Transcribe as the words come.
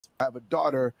I have a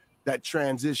daughter that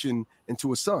transitioned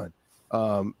into a son.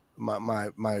 My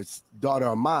daughter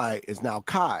Amai is now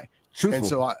Kai. Truthful. And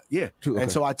so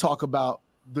so I talk about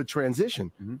the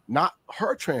transition, not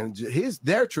her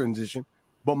their transition,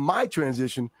 but my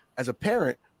transition as a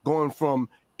parent, going from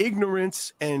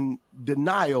ignorance and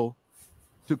denial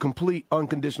to complete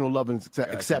unconditional love and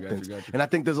acceptance. Gotcha. And I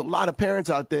think there's a lot of parents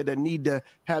out there that need to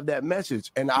have that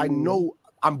message. And I know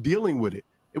I'm dealing with it.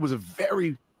 It was a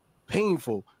very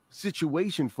painful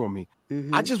situation for me.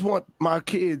 I just want my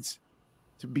kids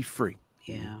to be free.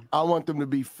 Yeah. I want them to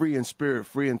be free in spirit,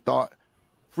 free in thought,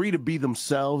 free to be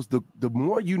themselves. The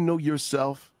more you know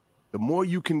yourself, the more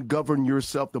you can govern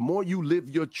yourself, the more you live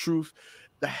your truth,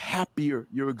 the happier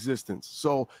your existence.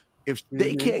 So if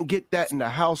they can't get that in the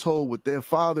household with their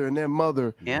father and their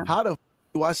mother, how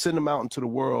do I send them out into the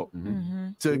world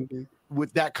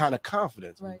with that kind of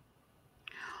confidence? Right.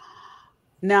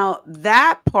 Now,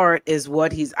 that part is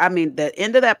what the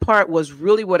end of that part was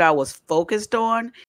really what I was focused on.